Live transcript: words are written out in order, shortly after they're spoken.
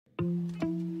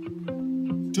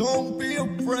Don't be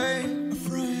afraid.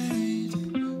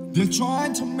 They're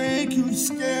trying to make you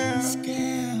scared.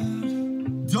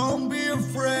 Don't be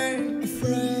afraid.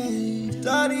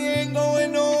 Daddy ain't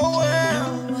going nowhere.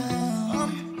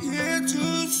 I'm here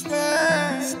to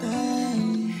stay.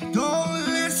 Don't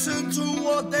listen to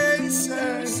what they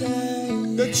say.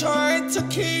 They're trying to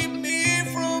keep me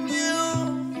from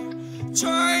you.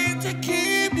 Trying to keep